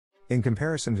In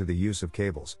comparison to the use of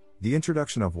cables, the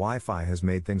introduction of Wi-Fi has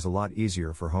made things a lot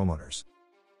easier for homeowners.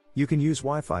 You can use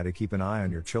Wi-Fi to keep an eye on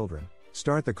your children,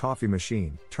 start the coffee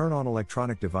machine, turn on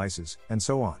electronic devices, and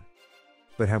so on.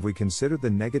 But have we considered the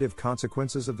negative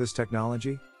consequences of this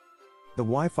technology? The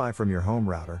Wi-Fi from your home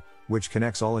router, which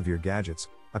connects all of your gadgets,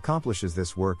 accomplishes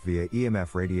this work via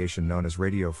EMF radiation known as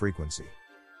radio frequency.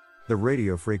 The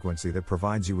radio frequency that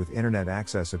provides you with internet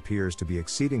access appears to be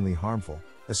exceedingly harmful,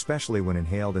 especially when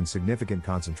inhaled in significant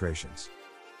concentrations.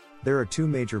 There are two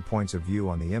major points of view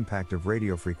on the impact of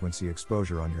radio frequency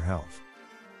exposure on your health.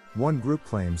 One group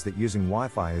claims that using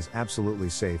Wi-Fi is absolutely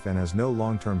safe and has no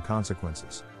long-term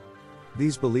consequences.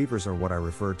 These believers are what I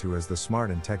refer to as the smart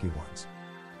and techy ones.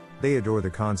 They adore the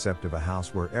concept of a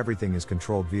house where everything is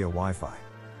controlled via Wi-Fi.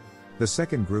 The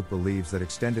second group believes that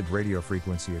extended radio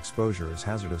frequency exposure is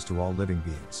hazardous to all living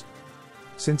beings.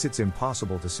 Since it's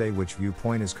impossible to say which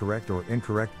viewpoint is correct or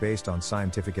incorrect based on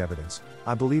scientific evidence,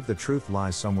 I believe the truth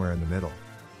lies somewhere in the middle.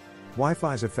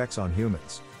 Wi-Fi's effects on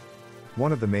humans.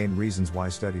 One of the main reasons why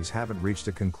studies haven't reached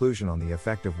a conclusion on the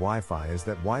effect of Wi-Fi is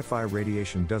that Wi-Fi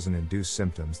radiation doesn't induce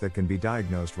symptoms that can be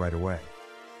diagnosed right away.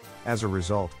 As a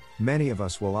result, many of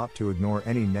us will opt to ignore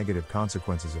any negative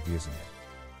consequences of using it.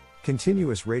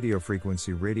 Continuous radio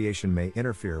frequency radiation may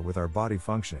interfere with our body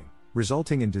functioning,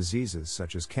 resulting in diseases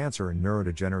such as cancer and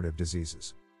neurodegenerative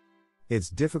diseases. It's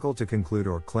difficult to conclude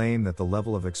or claim that the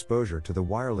level of exposure to the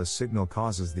wireless signal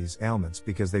causes these ailments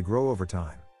because they grow over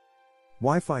time.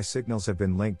 Wi-Fi signals have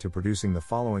been linked to producing the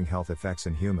following health effects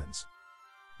in humans.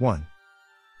 1.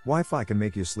 Wi-Fi can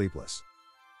make you sleepless.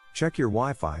 Check your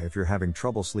Wi-Fi if you're having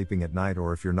trouble sleeping at night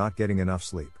or if you're not getting enough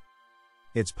sleep.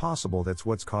 It's possible that's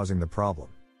what's causing the problem.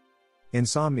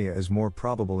 Insomnia is more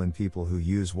probable in people who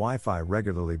use Wi-Fi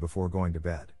regularly before going to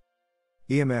bed.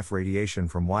 EMF radiation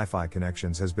from Wi-Fi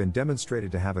connections has been demonstrated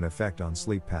to have an effect on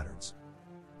sleep patterns.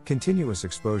 Continuous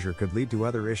exposure could lead to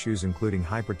other issues including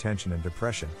hypertension and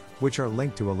depression, which are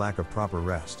linked to a lack of proper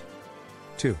rest.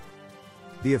 2.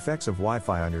 The effects of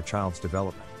Wi-Fi on your child's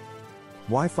development.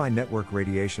 Wi-Fi network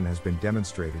radiation has been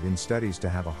demonstrated in studies to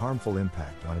have a harmful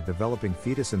impact on a developing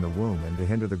fetus in the womb and to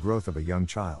hinder the growth of a young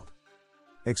child.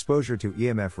 Exposure to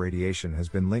EMF radiation has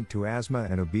been linked to asthma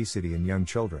and obesity in young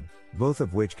children, both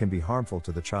of which can be harmful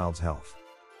to the child's health.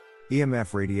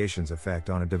 EMF radiation's effect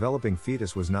on a developing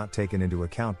fetus was not taken into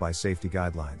account by safety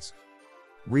guidelines.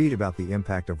 Read about the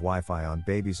impact of Wi-Fi on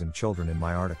babies and children in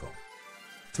my article.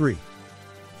 3.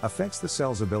 Affects the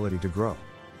cell's ability to grow.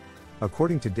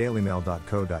 According to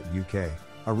dailymail.co.uk,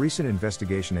 a recent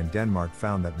investigation in Denmark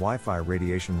found that Wi-Fi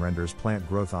radiation renders plant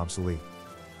growth obsolete.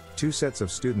 Two sets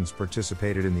of students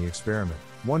participated in the experiment.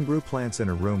 One group plants in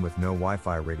a room with no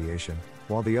Wi-Fi radiation,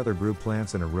 while the other group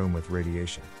plants in a room with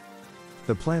radiation.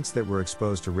 The plants that were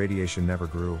exposed to radiation never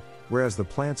grew, whereas the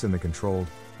plants in the controlled,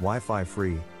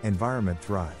 Wi-Fi-free environment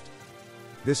thrived.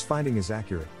 This finding is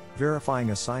accurate,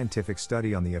 verifying a scientific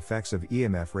study on the effects of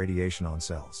EMF radiation on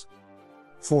cells.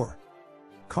 4.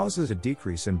 Causes a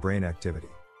decrease in brain activity.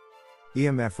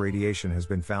 EMF radiation has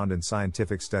been found in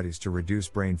scientific studies to reduce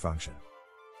brain function.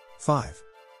 5.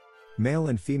 Male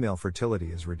and female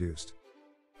fertility is reduced.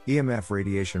 EMF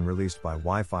radiation released by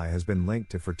Wi-Fi has been linked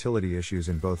to fertility issues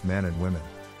in both men and women.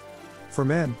 For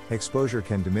men, exposure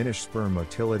can diminish sperm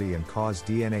motility and cause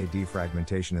DNA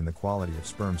defragmentation in the quality of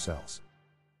sperm cells.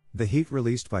 The heat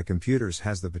released by computers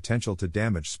has the potential to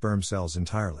damage sperm cells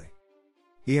entirely.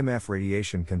 EMF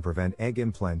radiation can prevent egg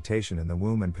implantation in the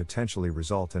womb and potentially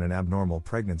result in an abnormal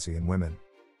pregnancy in women.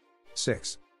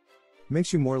 6.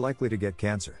 Makes you more likely to get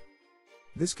cancer.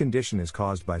 This condition is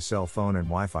caused by cell phone and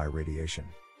Wi-Fi radiation.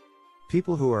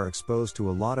 People who are exposed to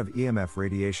a lot of EMF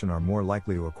radiation are more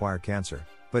likely to acquire cancer,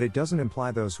 but it doesn't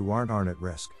imply those who aren't at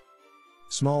risk.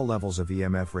 Small levels of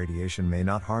EMF radiation may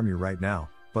not harm you right now,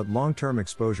 but long-term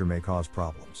exposure may cause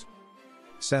problems.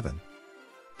 7.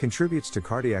 Contributes to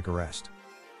cardiac arrest.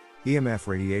 EMF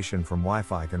radiation from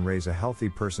Wi-Fi can raise a healthy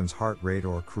person's heart rate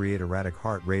or create erratic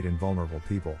heart rate in vulnerable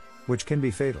people, which can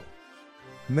be fatal.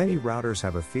 Many routers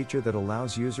have a feature that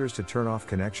allows users to turn off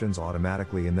connections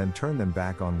automatically and then turn them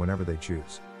back on whenever they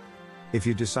choose. If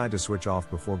you decide to switch off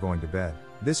before going to bed,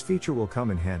 this feature will come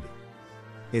in handy.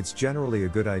 It's generally a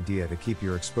good idea to keep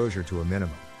your exposure to a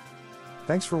minimum.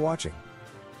 Thanks for watching.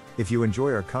 If you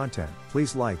enjoy our content,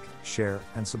 please like, share,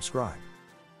 and subscribe.